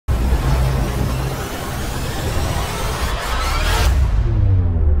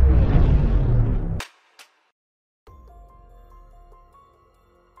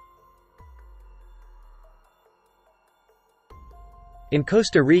In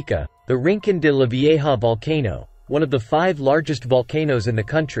Costa Rica, the Rincon de la Vieja volcano, one of the 5 largest volcanoes in the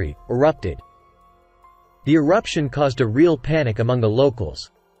country, erupted. The eruption caused a real panic among the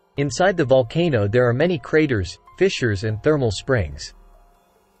locals. Inside the volcano there are many craters, fissures and thermal springs.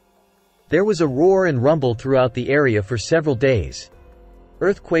 There was a roar and rumble throughout the area for several days.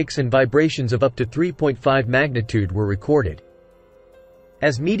 Earthquakes and vibrations of up to 3.5 magnitude were recorded.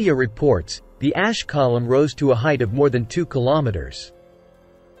 As media reports, the ash column rose to a height of more than 2 kilometers.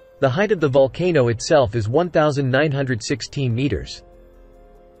 The height of the volcano itself is 1,916 meters.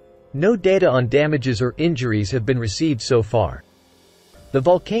 No data on damages or injuries have been received so far. The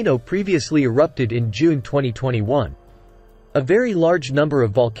volcano previously erupted in June 2021. A very large number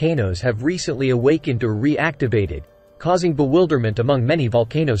of volcanoes have recently awakened or reactivated, causing bewilderment among many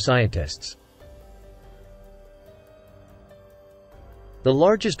volcano scientists. The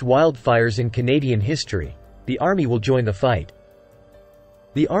largest wildfires in Canadian history. The Army will join the fight.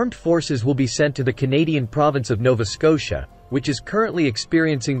 The armed forces will be sent to the Canadian province of Nova Scotia, which is currently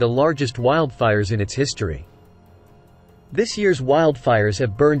experiencing the largest wildfires in its history. This year's wildfires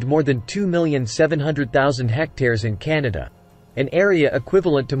have burned more than 2,700,000 hectares in Canada, an area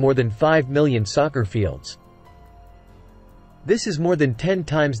equivalent to more than 5 million soccer fields. This is more than 10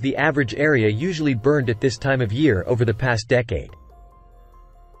 times the average area usually burned at this time of year over the past decade.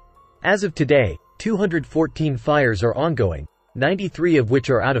 As of today, 214 fires are ongoing, 93 of which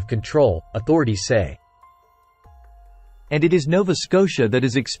are out of control, authorities say. And it is Nova Scotia that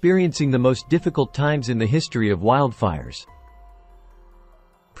is experiencing the most difficult times in the history of wildfires.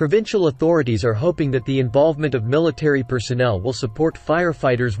 Provincial authorities are hoping that the involvement of military personnel will support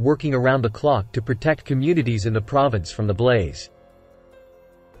firefighters working around the clock to protect communities in the province from the blaze.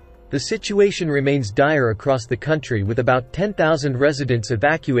 The situation remains dire across the country with about 10,000 residents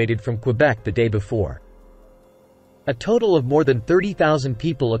evacuated from Quebec the day before. A total of more than 30,000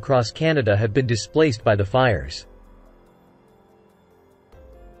 people across Canada have been displaced by the fires.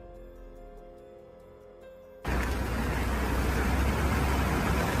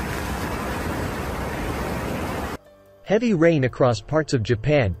 Heavy rain across parts of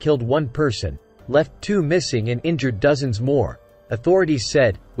Japan killed 1 person, left 2 missing and injured dozens more, authorities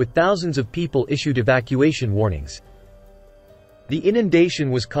said, with thousands of people issued evacuation warnings. The inundation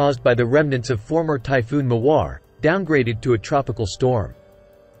was caused by the remnants of former Typhoon Mawar, downgraded to a tropical storm.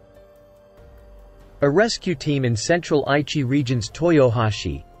 A rescue team in central Aichi region's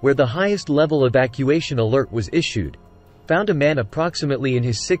Toyohashi, where the highest level evacuation alert was issued, found a man approximately in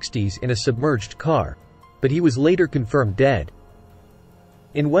his 60s in a submerged car, but he was later confirmed dead.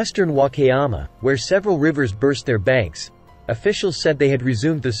 In western Wakayama, where several rivers burst their banks, officials said they had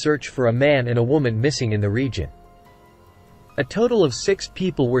resumed the search for a man and a woman missing in the region. A total of 6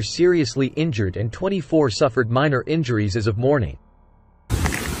 people were seriously injured and 24 suffered minor injuries as of morning.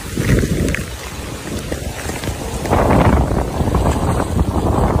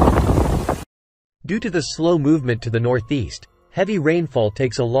 Due to the slow movement to the northeast, heavy rainfall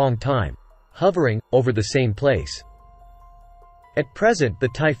takes a long time, hovering over the same place. At present, the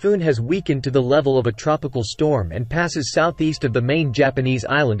typhoon has weakened to the level of a tropical storm and passes southeast of the main Japanese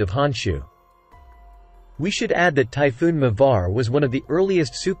island of Honshu. We should add that Typhoon Mawar was one of the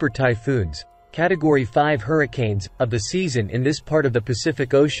earliest super typhoons, Category 5 hurricanes, of the season in this part of the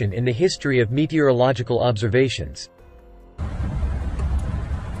Pacific Ocean in the history of meteorological observations.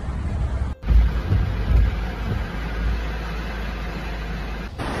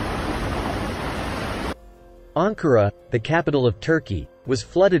 Ankara, the capital of Turkey, was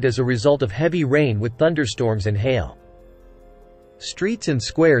flooded as a result of heavy rain with thunderstorms and hail. Streets and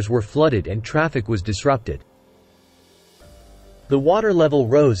squares were flooded and traffic was disrupted. The water level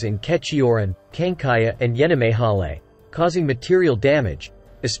rose in Keçiören, Çankaya and Yenimehale, causing material damage,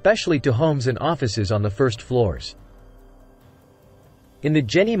 especially to homes and offices on the first floors. In the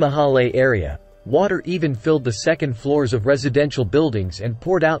Jenny Mahale area, water even filled the second floors of residential buildings and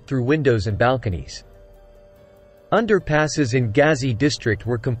poured out through windows and balconies. Underpasses in Gazi district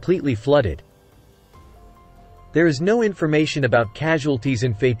were completely flooded. There is no information about casualties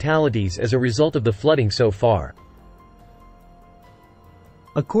and fatalities as a result of the flooding so far.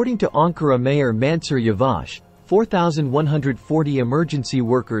 According to Ankara Mayor Mansur Yavaş, 4,140 emergency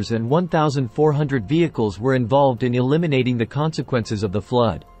workers and 1,400 vehicles were involved in eliminating the consequences of the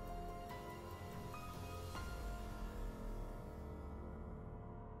flood.